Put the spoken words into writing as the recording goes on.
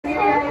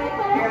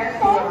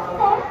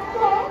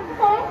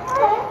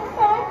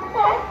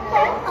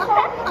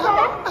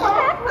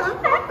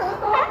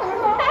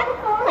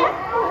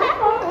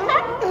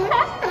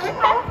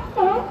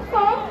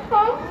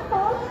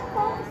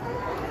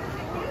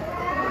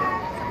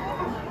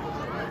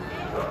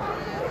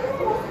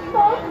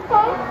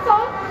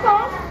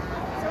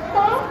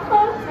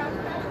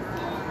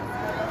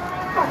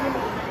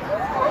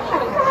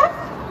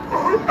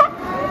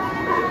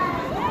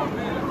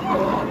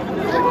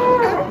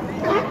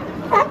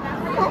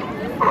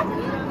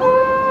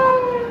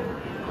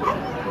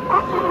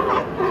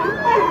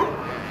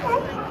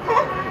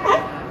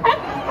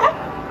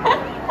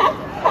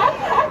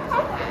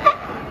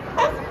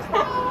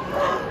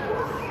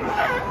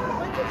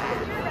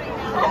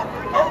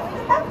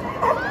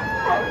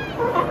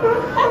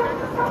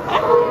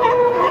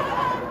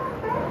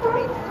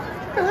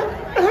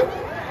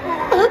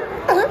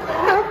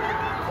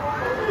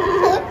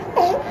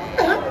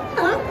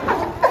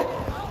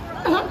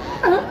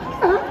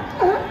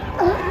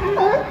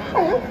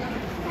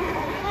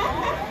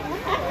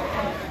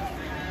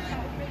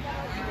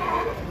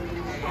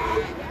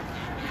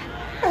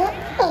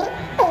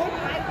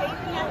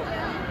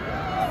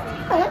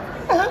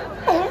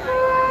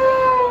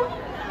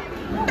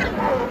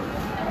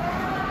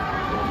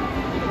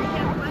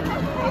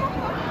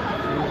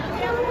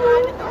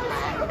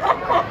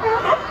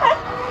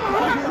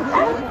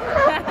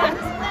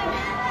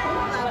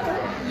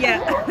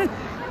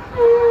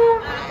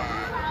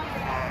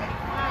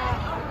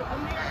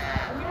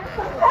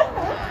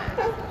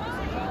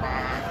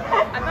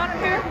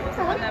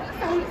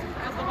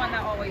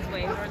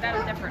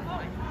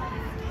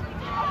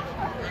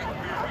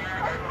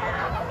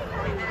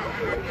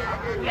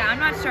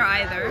extra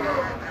either.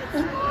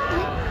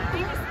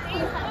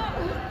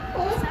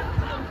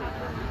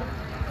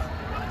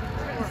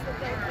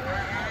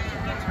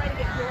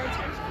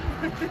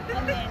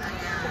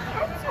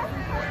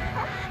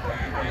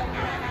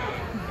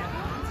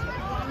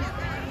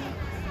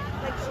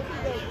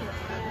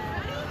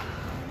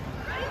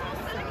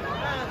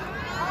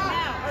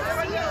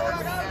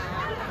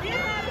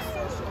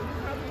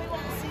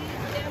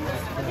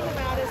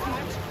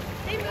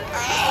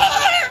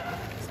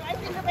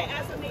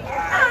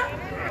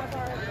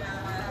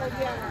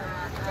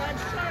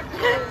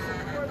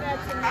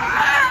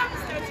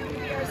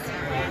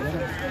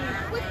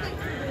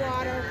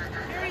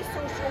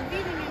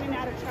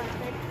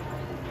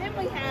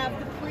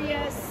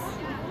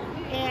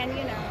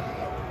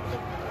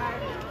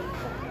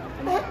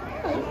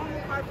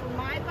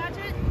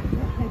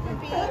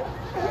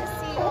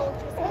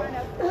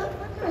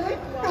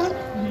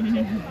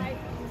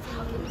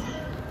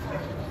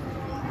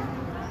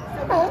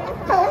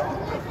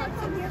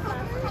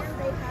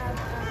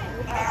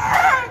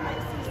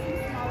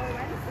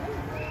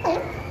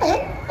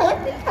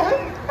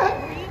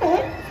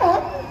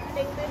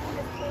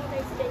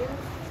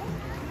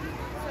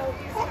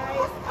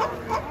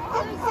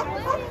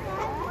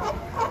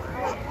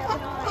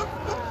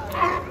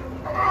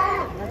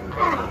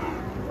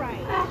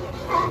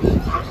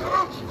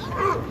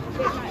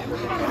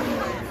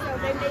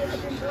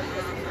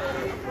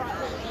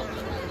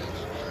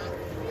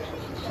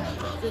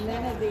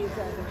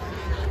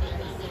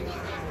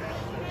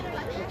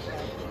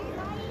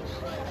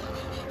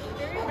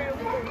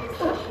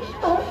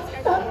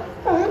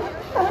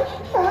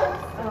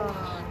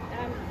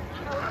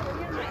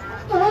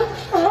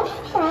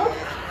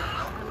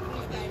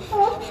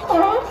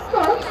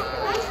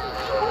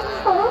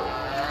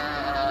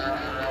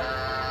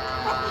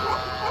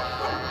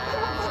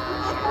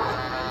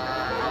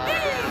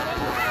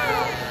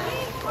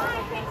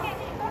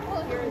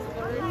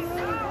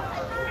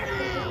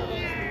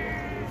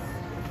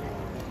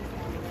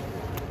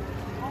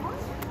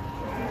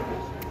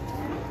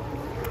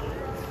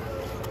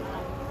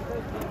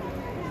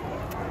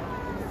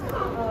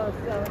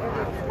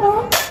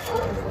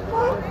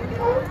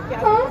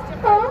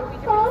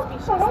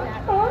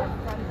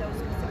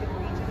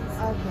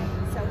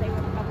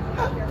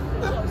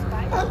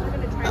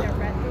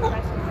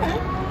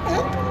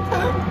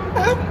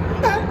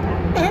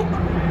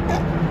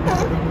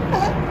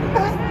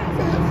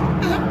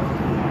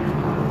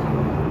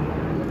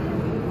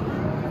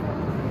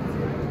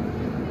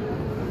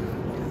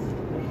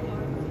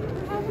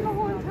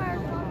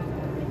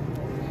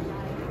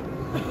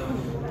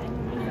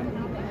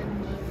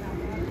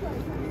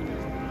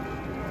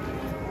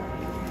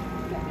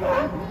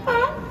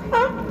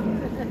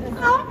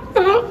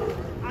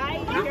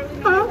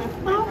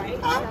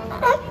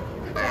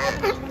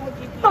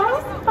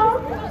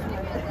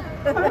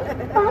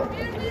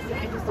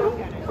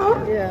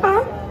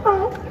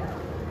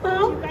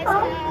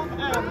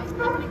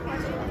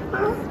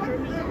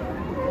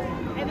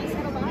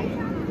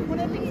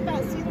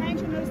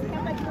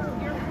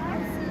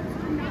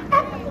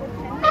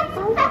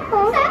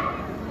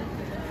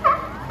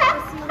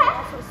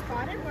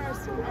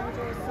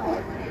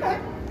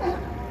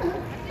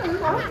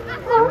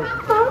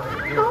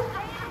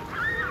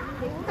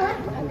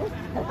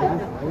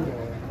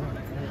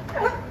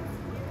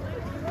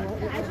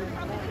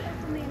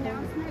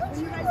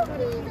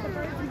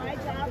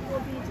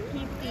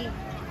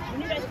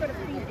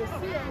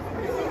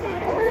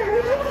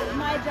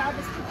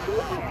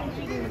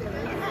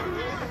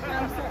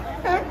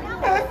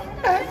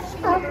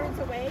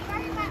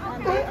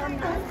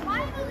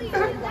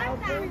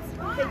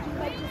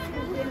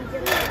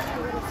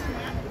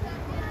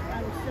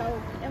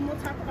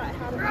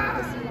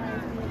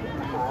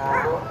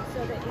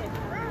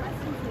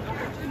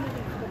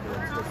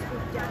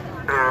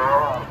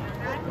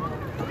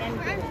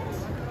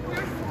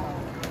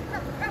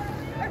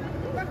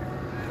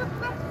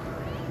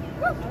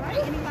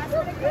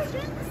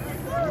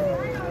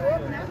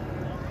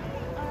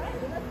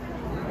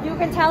 You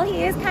can tell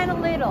he is kind of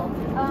little.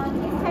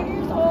 He's 10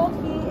 years old.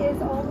 He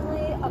is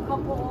only a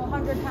couple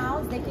 100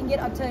 pounds. They can get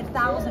up to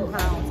 1,000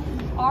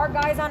 pounds. Our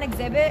guys on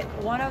exhibit,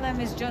 one of them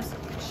is just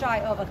shy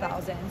of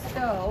 1,000.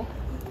 So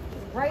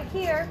right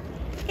here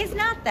is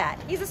not that.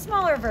 He's a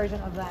smaller version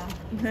of that.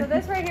 So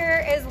this right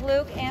here is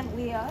Luke and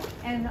Leah.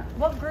 And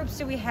what groups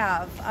do we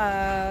have?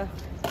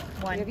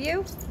 One of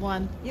you?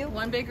 One. You?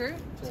 One big group?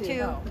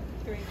 Two.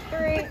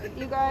 Three.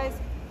 You guys?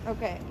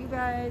 Okay. You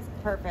guys?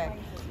 Perfect.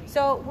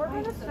 So we're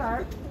going to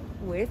start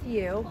with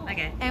you.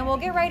 Okay. And we'll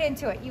get right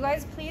into it. You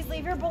guys, please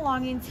leave your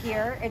belongings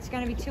here. It's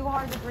going to be too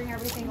hard to bring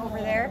everything over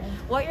there.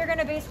 What you're going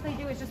to basically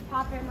do is just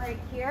pop in right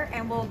here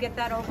and we'll get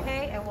that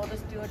okay and we'll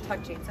just do a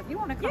touching. So if you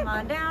want to come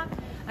on down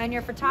and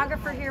your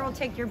photographer here will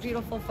take your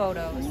beautiful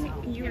photos. All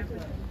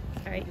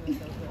right.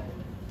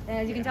 And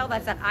as you can tell,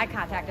 that's that eye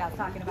contact I was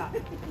talking about.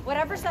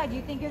 Whatever side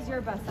you think is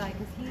your best side,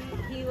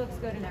 because he looks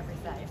good in every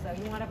side. So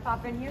you want to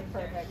pop in here?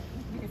 Perfect.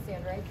 You can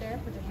stand right there.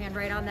 Put your hand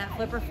right on that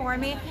flipper for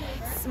me.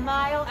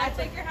 Smile at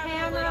the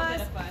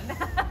camera.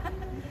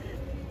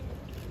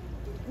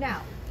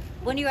 Now,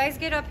 when you guys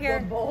get up here,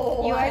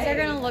 you guys are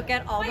gonna look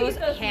at all those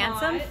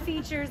handsome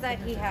features that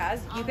he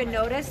has. You can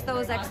notice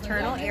those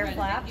external ear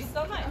flaps.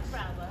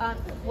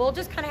 We'll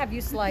just kind of have you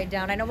slide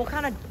down. I know we'll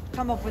kind of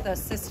come up with a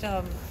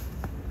system.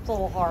 It's a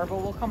little hard,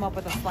 but we'll come up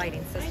with a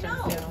sliding system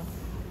too.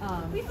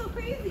 We so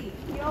crazy.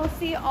 You'll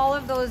see all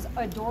of those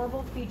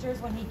adorable features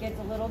when he gets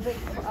a little bit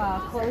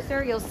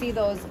closer. You'll see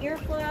those ear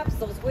flaps,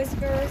 those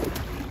whiskers.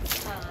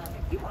 If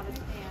you want to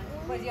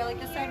stand, do you like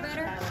this side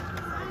better?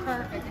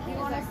 Perfect. If you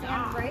want to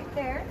stand right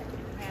there,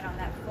 and on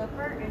that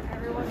flipper, and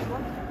everyone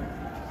look.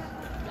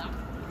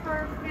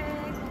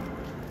 Perfect.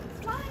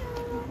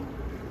 Smile.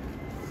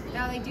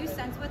 Now they do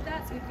sense with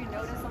that, so if you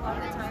notice a lot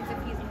of the times if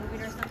he's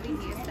moving or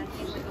something, he is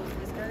sensing with those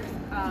whiskers.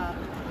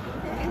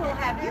 We will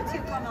have you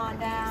two come on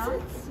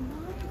down.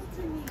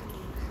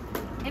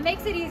 It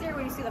makes it easier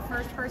when you see the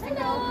first person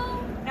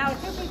go. Now,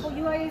 two people,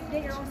 you always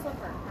get your own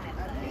flipper.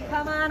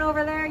 Come on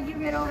over there, you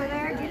get over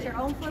there, get your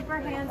own flipper,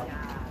 hands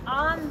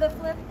on the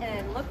flip,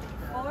 and look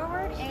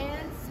forward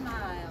and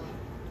smile.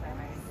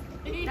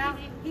 Now,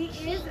 he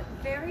is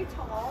very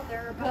tall.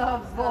 They're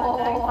about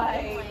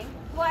 9 feet length.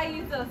 Why are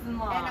you so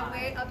small? And a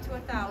weight up to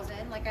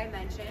 1,000, like I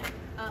mentioned.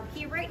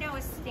 He right now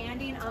is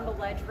standing on the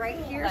ledge right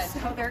here,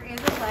 so there is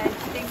a ledge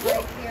thing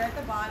right here at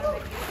the bottom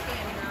that he's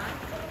standing on.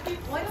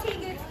 Once he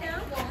gets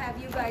down, we'll have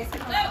you guys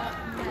come up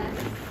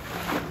next.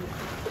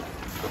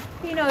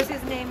 He knows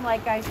his name,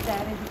 like I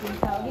said, as you can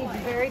tell.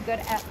 He's very good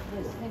at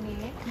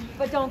listening.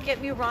 But don't get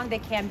me wrong, they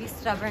can be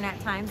stubborn at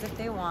times if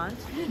they want.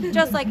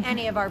 Just like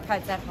any of our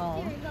pets at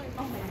home.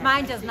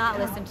 Mine does not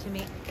listen to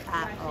me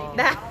at all.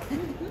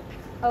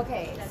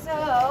 Okay,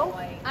 so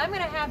I'm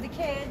going to have the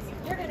kids,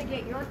 you're going to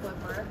get your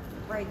flipper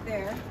right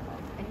there.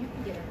 And you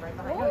can get it right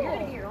behind. No, you're going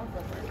to get your own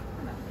flipper.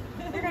 Come on.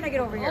 You're going to get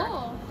over here.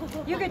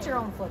 You get your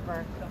own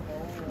flipper.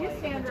 You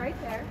stand right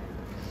there.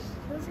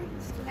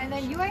 And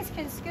then you guys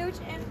can scooch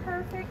in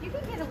perfect. You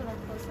can get a little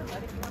closer,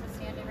 but if you want to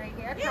stand in right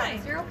here.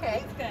 Yeah, you're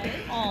okay. That's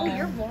good. Oh,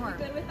 you're warm.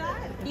 Good with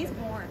that? He's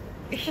warm.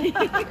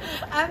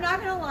 I'm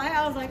not going to lie.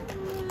 I was like,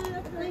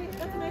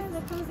 that's a nice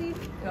little cozy.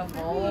 Good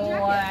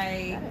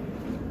boy.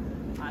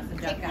 Awesome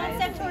job, guys. Take one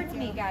step towards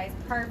me, guys.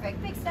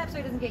 Perfect. Big step so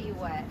he doesn't get you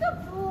wet.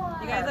 Good boy.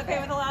 You guys okay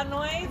with a loud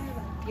noise?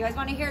 You guys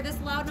want to hear this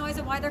loud noise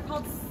and why they're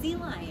called sea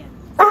lions?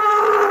 Very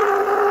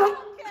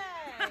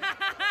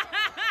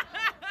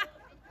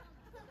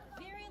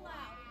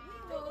loud.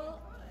 We will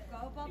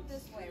go up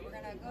this way. We're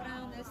going to go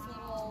down this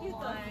little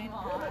line.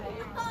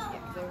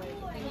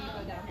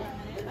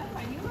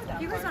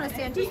 You guys want to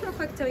stand just real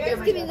quick till we get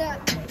my... Give me that.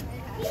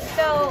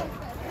 So,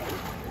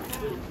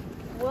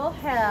 we'll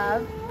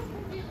have...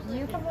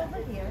 You come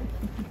over here.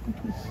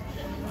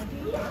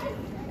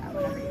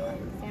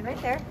 Stand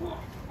right there.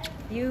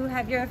 You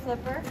have your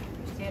flipper.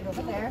 Stand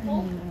over there.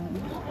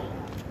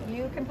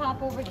 You can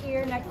pop over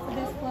here next to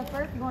this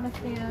flipper. If you want to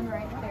stand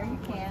right there, you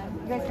can.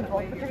 You guys can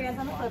both put your hands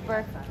on the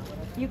flipper.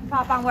 You can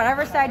pop on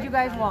whatever side you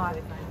guys want.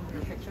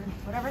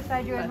 Whatever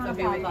side you guys want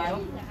to pop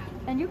on.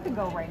 And you can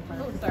go right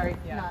first. Oh, sorry.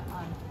 Yeah. Not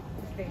on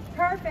his face.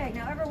 Perfect.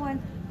 Now everyone,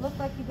 look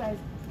like you guys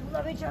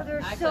love each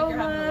other Act so like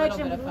you're having a much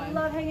little bit and of fun.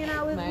 love hanging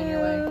out with Mind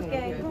your way. Luke.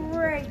 And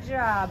great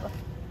job.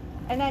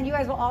 And then you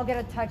guys will all get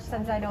a touch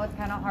since I know it's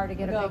kind of hard to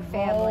get a big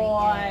family.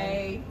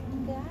 Boy.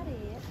 Got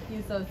it.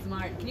 You're so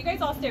smart. Can you guys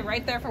all stay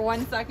right there for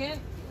 1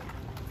 second?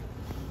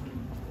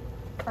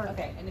 Perfect.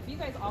 Okay, and if you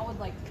guys all would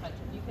like to touch,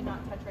 if you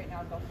cannot touch right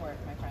now, go for it,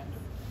 my friends.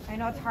 I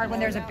know it's hard when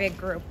there's a big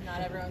group.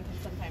 Not everyone can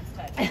sometimes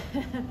touch.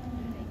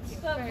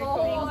 Good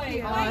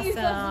boy. Awesome.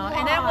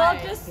 And then we'll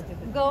just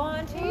go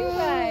on to you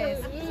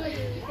guys.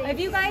 If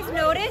you guys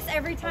notice,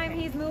 every time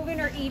he's moving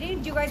or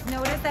eating, do you guys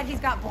notice that he's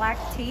got black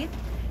teeth?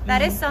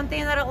 That is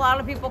something that a lot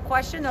of people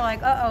question. They're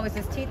like, uh-oh, is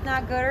his teeth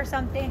not good or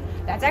something?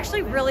 That's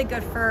actually really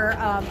good for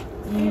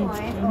sea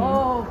lions.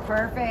 Oh,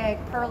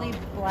 perfect. Pearly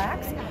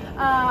blacks.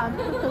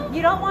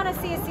 You don't want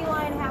to see a sea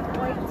lion have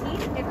white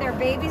teeth. If they're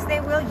babies, they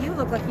will. You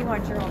look like you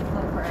want your own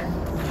flipper.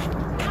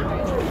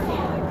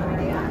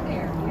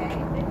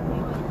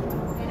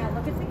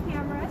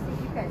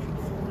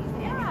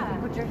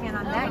 Put your hand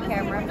on that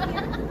camera.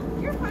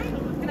 You're fine.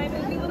 Can I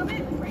move you a little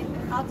bit?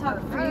 I'll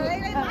talk for you.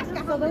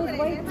 So those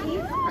white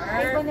teeth,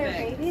 like when they're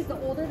babies, the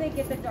older they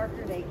get, the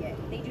darker they get.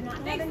 They do not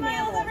have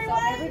enamel, so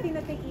everything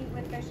that they eat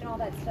with fish and all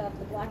that stuff,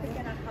 the black is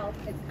going to help.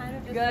 It's kind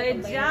of just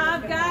good like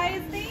job,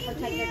 guys. Thank protect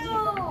their teeth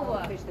from all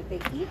the fish that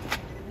they eat.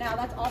 Now,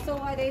 that's also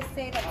why they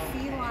say that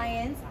sea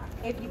lions,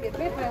 if you get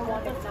bit by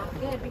one, it's not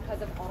good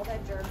because of all the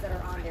germs that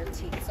are on their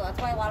teeth. So that's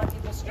why a lot of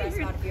people stress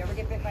out if you ever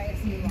get bit by a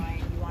sea lion,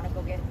 you want to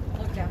go get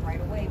looked at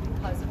right away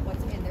because of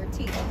what's in their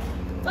teeth.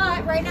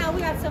 But right now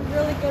we got some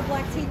really good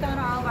black teeth on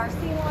all of our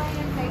sea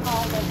lions. They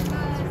all look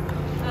good.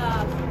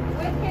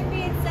 With him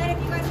being said,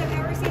 if you guys have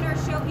ever seen our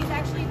show, he's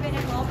actually been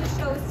in all the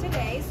shows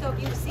today. So if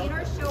you've seen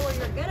our show or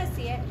you're gonna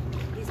see it,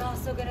 he's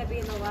also gonna be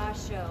in the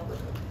last show.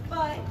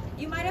 But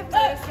you might have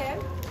noticed him.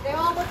 They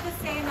all look the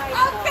same.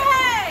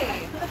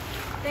 Okay.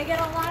 They get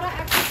a lot of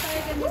exercise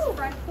guys in this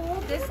front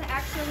pool. This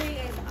actually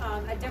is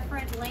a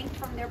different length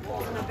from their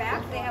pools in the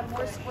back. They have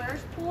more squarish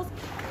pools.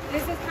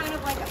 This is kind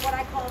of like what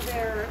I call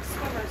their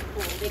swimmer's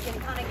pool. They can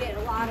kind of get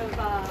a lot of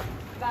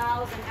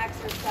bows and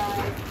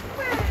exercise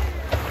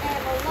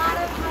and a lot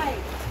of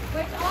height,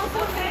 which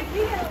also means we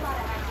get a lot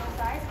of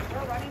exercise.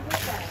 We're running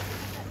with them.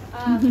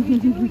 We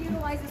do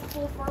utilize this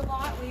pool for a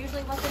lot. We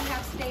usually let them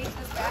have stage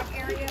this back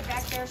area,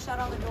 back there, shut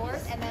all the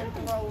doors, and then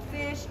throw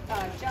fish,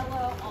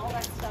 jello, all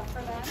that stuff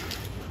for them.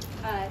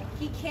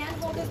 He can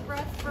hold his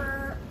breath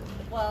for,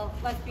 well,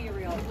 let's be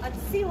real. A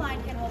sea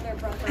lion can hold their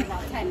breath for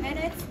about 10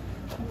 minutes.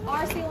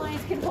 Our sea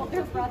lions can hold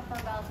their breath for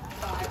about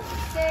 5 or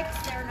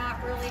 6. They're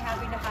not really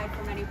having to hide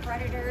from any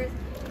predators.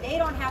 They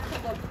don't have to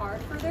look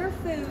hard for their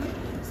food.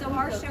 So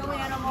our show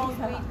animals,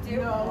 we do.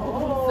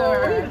 No, sir.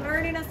 We're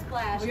learning a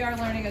splash. We are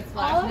learning a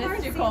splash. All of our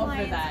It's sea too cold for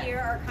lions that. here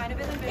are kind of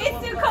in the middle It's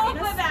of too learning cold a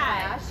for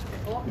that.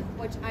 splash,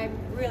 which I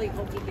really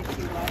hope he gets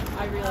too wet.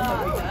 I really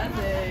hope he does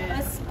A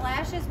it.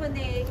 splash is when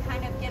they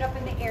kind of get up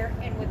in the air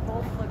and with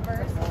both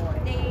flippers,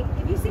 they,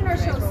 have you seen our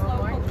show Ready for one Slow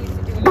more? Poke used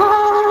to do it? Okay.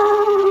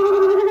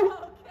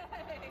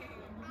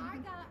 I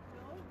got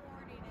no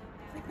warning in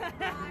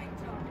that. I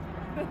don't.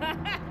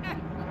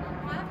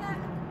 Have that.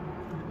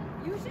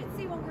 You should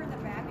see when we're in the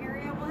back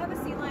area, we'll have a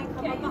sea lion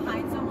come up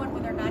behind someone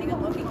when they're not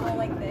even looking, go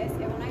like this,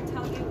 and when I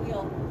tell you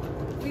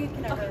we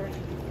can never,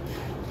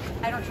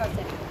 I don't trust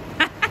it.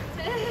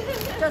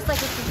 Just like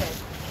what you did.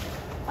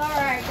 All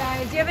right,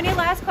 guys. Do you have any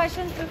last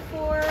questions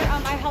before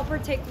I help her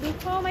take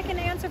Luke home? I can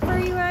answer for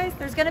you guys.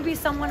 There's going to be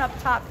someone up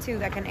top too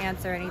that can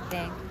answer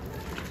anything.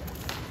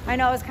 I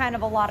know it's kind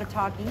of a lot of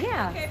talking.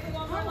 Yeah. Okay, for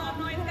one more loud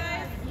noise,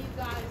 guys. You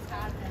guys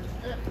had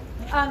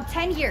him.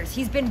 10 years.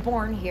 He's been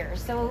born here,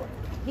 so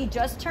he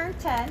just turned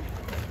 10. He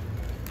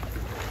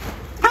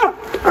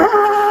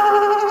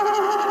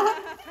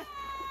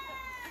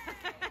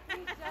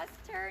just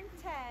turned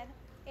 10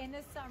 in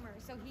the summer,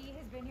 so he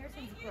has been here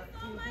since birth.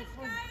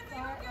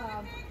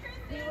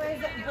 He was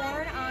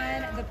born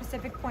on the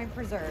Pacific Point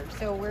Preserve.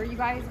 So where you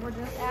guys were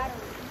just at?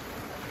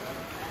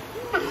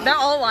 They're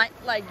all like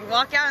you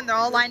walk out and they're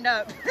all lined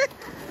up.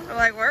 We're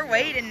like, we're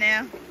waiting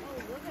now.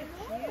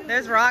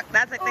 There's Rock.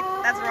 That's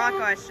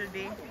Rocco. I should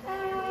be.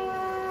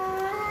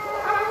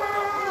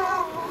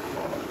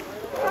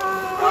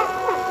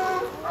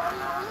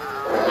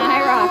 Hi,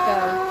 Rocco.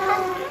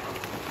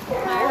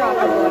 Hi,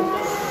 Rocco.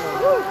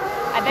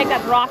 I think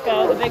that's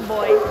Rocco, the big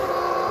boy.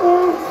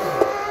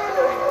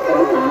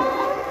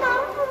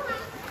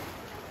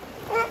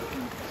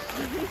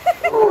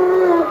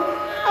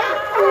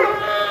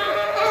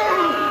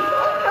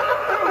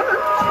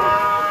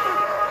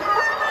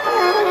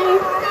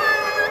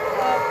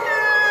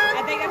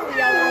 I think that's the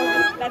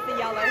yellow. That's the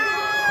yellow.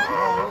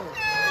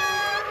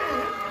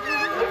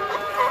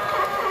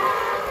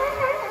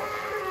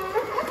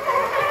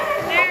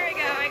 There we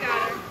go. I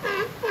got her.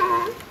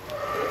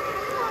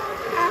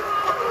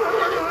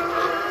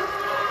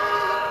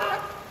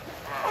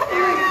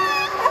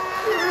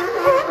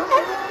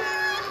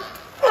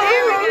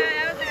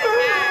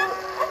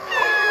 There we go.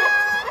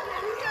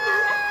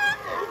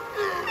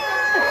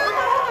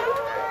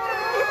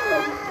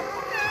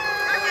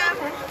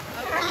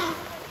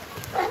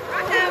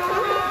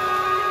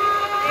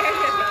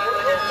 That was a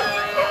good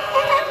catch.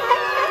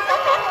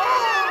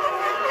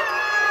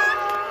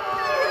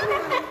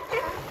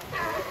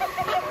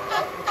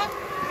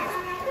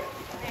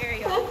 There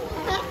you go.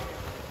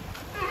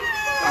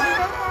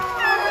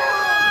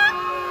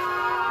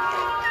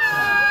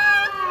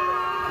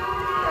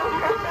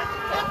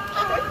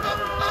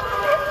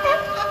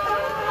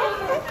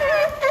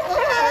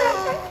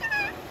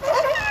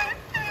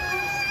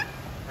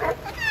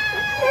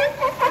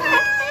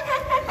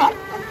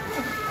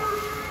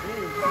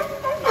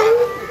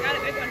 Got a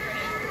big one for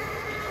him.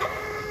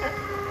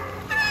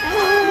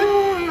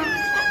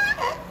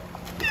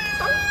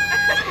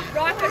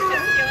 Rocco's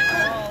just stealing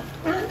the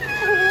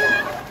ball.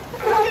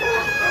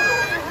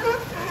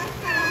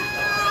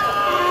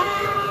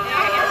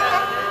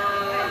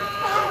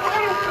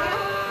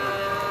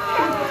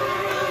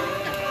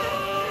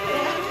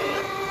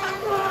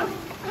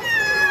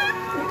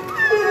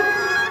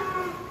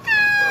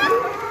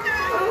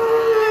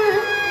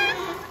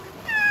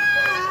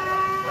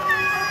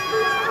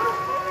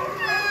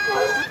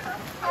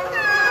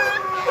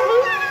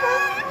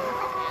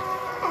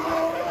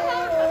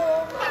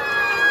 Oh,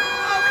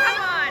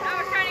 come on. I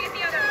was trying to get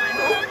the other one.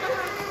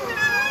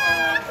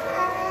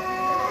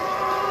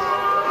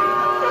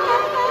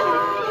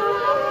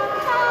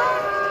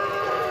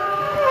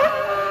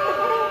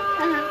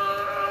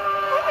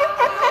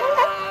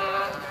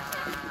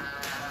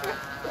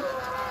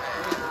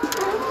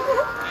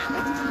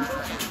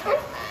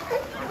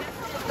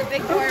 The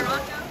big boy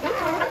Rocco. This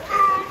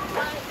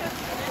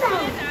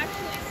is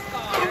actually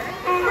Scar.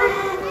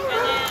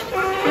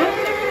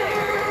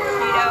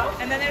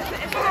 And then there's the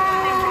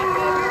one named Rocco over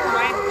here.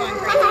 Ryan's going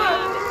crazy.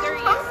 They're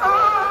used to it.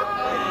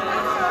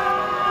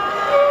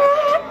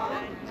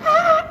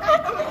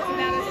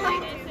 That is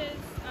like, this is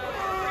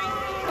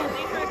Frankie.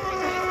 These are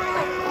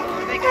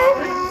the biggest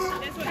ones.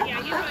 This one,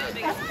 yeah, he's one of the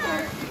biggest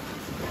ones.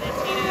 This,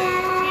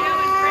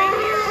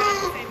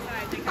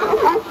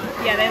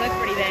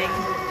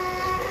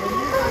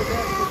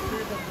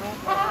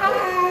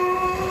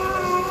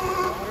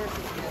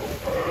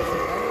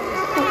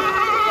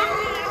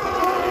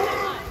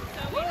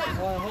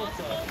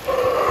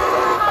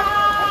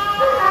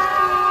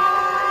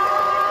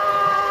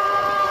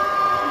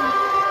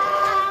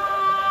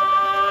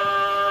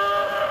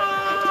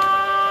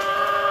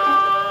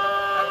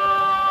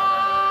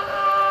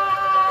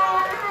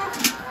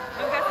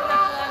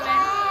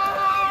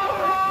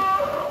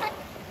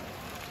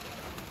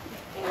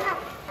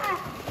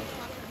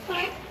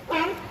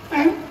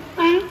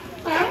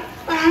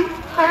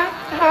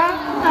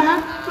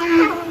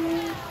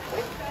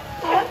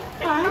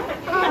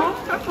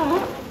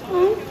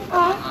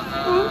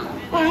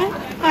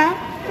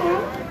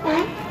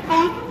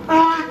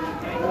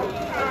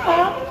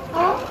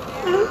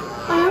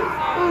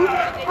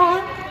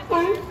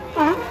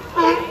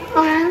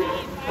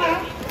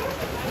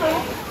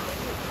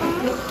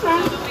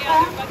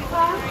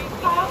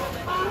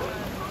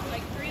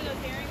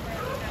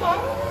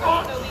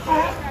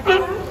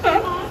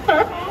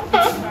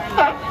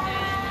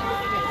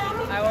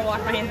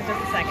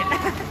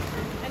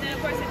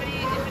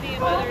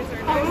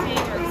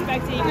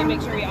 expecting, we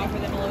make sure we offer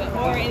them a little bit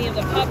more. Any of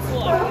the pups,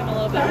 we'll offer them a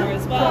little bit more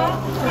as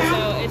well.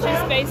 So it's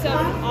just based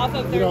off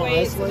of their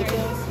weights and their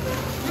hills.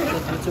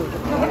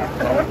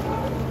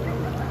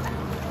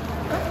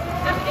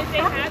 If they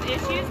have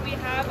issues, we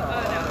have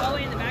that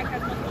low-end